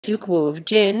Duke Wu of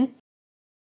Jin.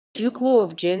 Duke Wu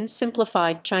of Jin,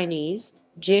 simplified Chinese,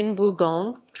 Jìn Wǔ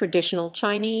Gōng, traditional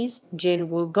Chinese, Jìn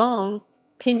Wǔ Gōng,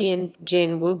 pinyin,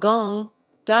 Jìn Wǔ Gōng,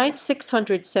 died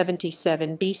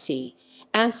 677 BC,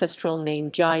 ancestral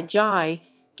name Jai Jai,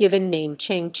 given name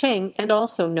Cheng Cheng, and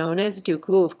also known as Duke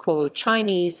Wu of Quwo,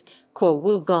 Chinese, Qūwò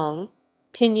Wǔ Gōng,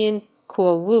 pinyin,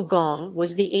 Qūwò Wǔ Gōng,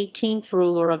 was the 18th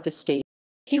ruler of the state.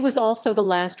 He was also the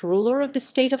last ruler of the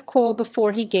state of Quwo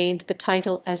before he gained the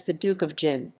title as the Duke of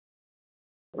Jin.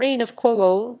 Reign of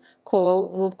Qūwò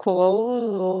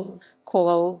Wǔ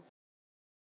Quwo.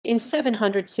 In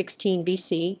 716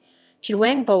 BC,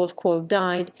 Zhuangbo of Quwo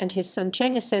died and his son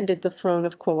Cheng ascended the throne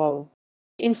of Quwo.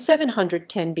 In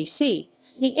 710 BC,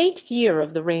 the 8th year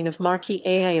of the reign of Marquis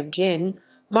Ai of Jin,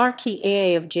 Marquis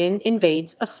Ai of Jin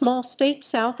invades a small state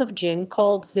south of Jin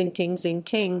called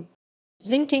Xingting.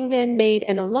 Xingting then made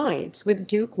an alliance with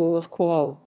Duke Wu of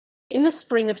Quwo. In the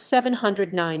spring of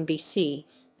 709 BC,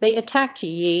 they attacked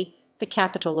Yi, the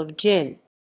capital of Jin.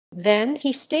 Then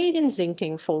he stayed in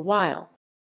Xingting for a while.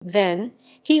 Then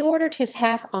he ordered his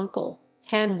half-uncle,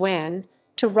 Han Wan,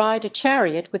 to ride a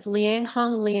chariot with Liang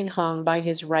Hong by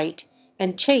his right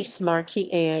and chase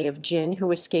Marquis Ai of Jin,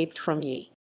 who escaped from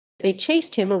Yi. They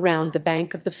chased him around the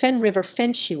bank of the Fen River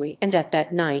Fenshui, and at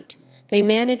that night they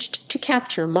managed to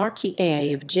capture Marquis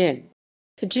Ai of Jin.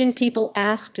 The Jin people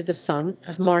asked the son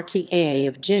of Marquis Ai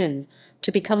of Jin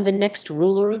to become the next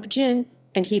ruler of Jin,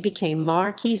 and he became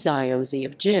Marquis Ziozi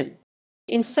of Jin.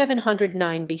 In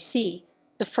 709 BC,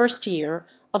 the first year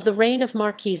of the reign of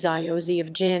Marquis Ziozi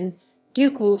of Jin,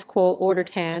 Duke Wu of Quwo ordered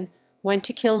Han Wan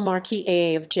to kill Marquis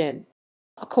Ai of Jin.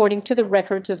 According to the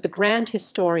records of the Grand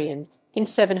Historian, in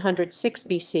 706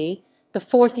 BC, the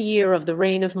fourth year of the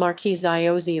reign of Marquis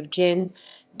Ziozi of Jin,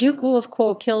 Duke Wu of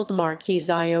Quwo killed Marquis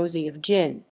Ziozi of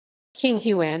Jin. King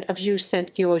Huan of Zhou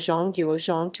sent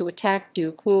Guozhong to attack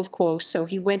Duke Wu of Quwo, so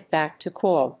he went back to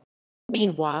Quwo.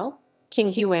 Meanwhile,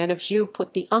 King Huan of Zhou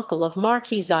put the uncle of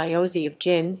Marquis Ziozi of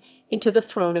Jin into the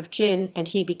throne of Jin, and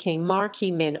he became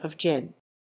Marquis Min of Jin.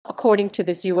 According to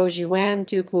the Zhuo,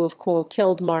 Duke Wu of Quwo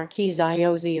killed Marquis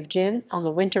Ziozi of Jin on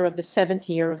the winter of the 7th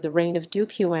year of the reign of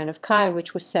Duke Huan of Kai,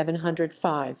 which was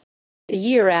 705. The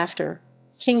year after,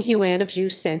 King Huan of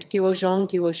Zhou sent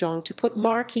Guozhong to put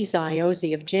Marquis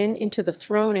Ziozi of Jin into the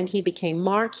throne, and he became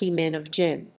Marquis Min of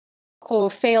Jin.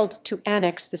 Quwo failed to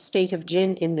annex the state of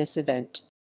Jin in this event.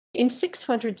 In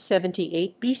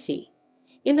 678 BC,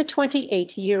 in the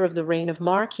 28th year of the reign of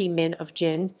Marquis Min of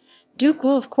Jin, Duke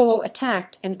Wu of Quwo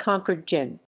attacked and conquered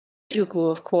Jin. Duke Wu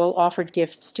of Quwo offered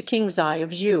gifts to King Zai of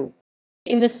Zhou.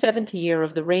 In the 7th year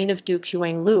of the reign of Duke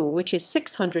Zhuanglu, which is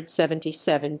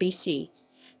 677 BC,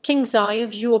 King Zai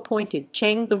of Zhou appointed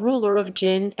Cheng the ruler of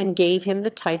Jin and gave him the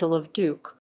title of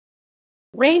Duke.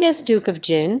 Reign as Duke of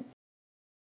Jin.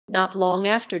 Not long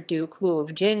after Duke Wu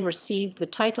of Jin received the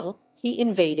title, he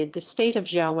invaded the state of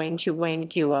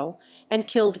Zhuangguo and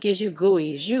killed Gizhu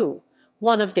Gui Zhu,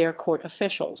 one of their court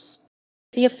officials.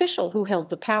 The official who held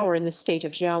the power in the state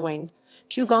of Zhuang,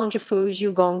 Zhu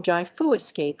Gong Jai Fu,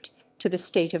 escaped to the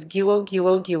state of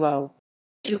Guo.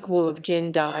 Duke Wu of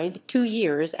Jin died 2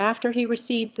 years after he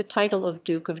received the title of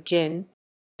Duke of Jin.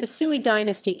 The Sui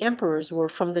dynasty emperors were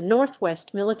from the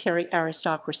northwest military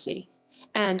aristocracy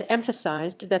and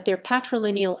emphasized that their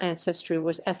patrilineal ancestry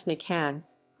was ethnic Han,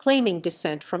 claiming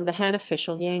descent from the Han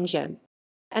official Yang Zhen.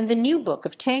 And the new book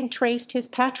of Tang traced his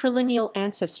patrilineal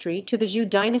ancestry to the Zhou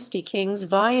dynasty kings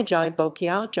via Jai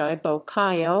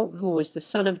Boqiao, who was the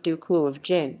son of Duke Wu of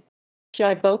Jin.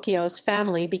 Jai Boqiao's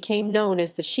family became known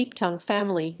as the Sheeptongue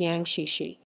family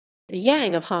Yangshi. The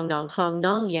Yang of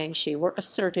Hongnong Yangshi were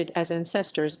asserted as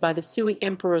ancestors by the Sui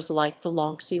emperors, like the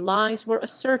Longxi Lies were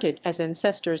asserted as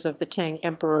ancestors of the Tang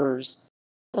emperors.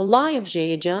 The Lai of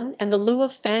Zhejiang and the Lu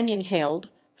of Fanyin hailed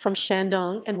from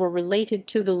Shandong and were related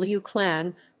to the Liu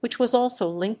clan, which was also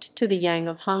linked to the Yang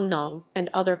of Hongnong and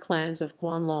other clans of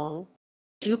Guanlong.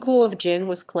 Duke Wu of Jin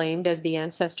was claimed as the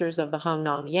ancestors of the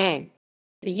Hongnong Yang.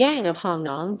 The Yang of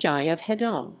Hongnong, Jai of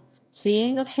Hedong,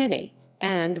 Xing of Hene,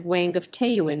 and Wang of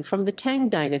Taiyuan from the Tang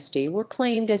dynasty were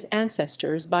claimed as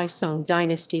ancestors by Song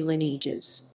dynasty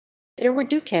lineages. There were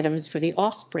dukedoms for the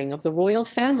offspring of the royal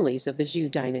families of the Zhou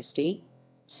dynasty,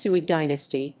 Sui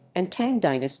dynasty, and Tang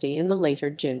dynasty in the later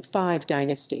Jin 5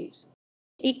 dynasties.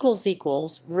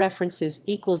 References